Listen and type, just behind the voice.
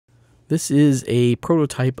This is a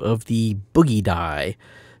prototype of the Boogie die.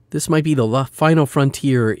 This might be the final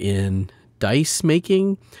frontier in dice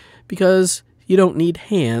making because you don't need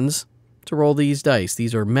hands to roll these dice.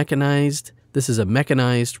 These are mechanized. This is a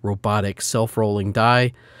mechanized robotic self-rolling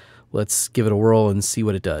die. Let's give it a whirl and see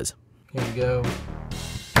what it does. Here we go.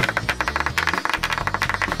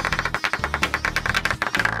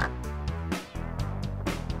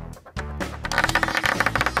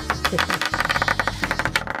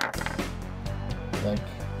 Like,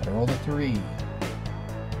 I rolled a 3.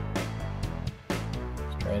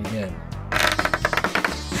 Let's try it again.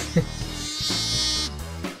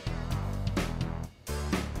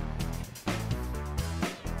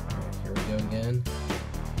 Here we go again.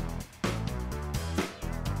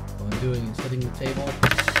 All I'm doing is hitting the table.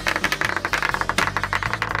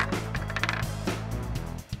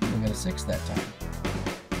 I got a 6 that time.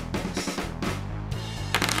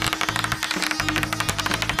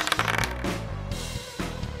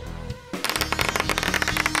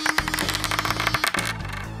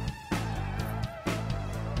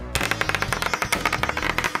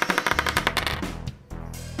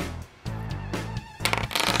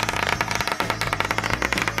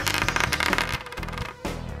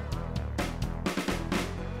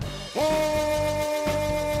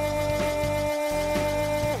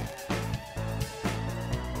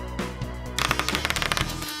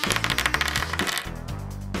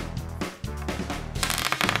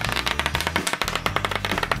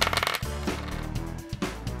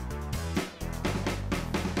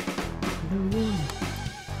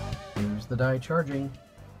 Here's the die charging.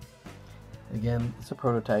 Again, it's a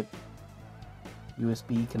prototype.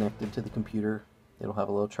 USB connected to the computer. It'll have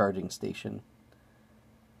a little charging station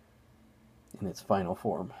in its final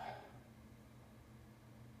form.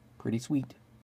 Pretty sweet.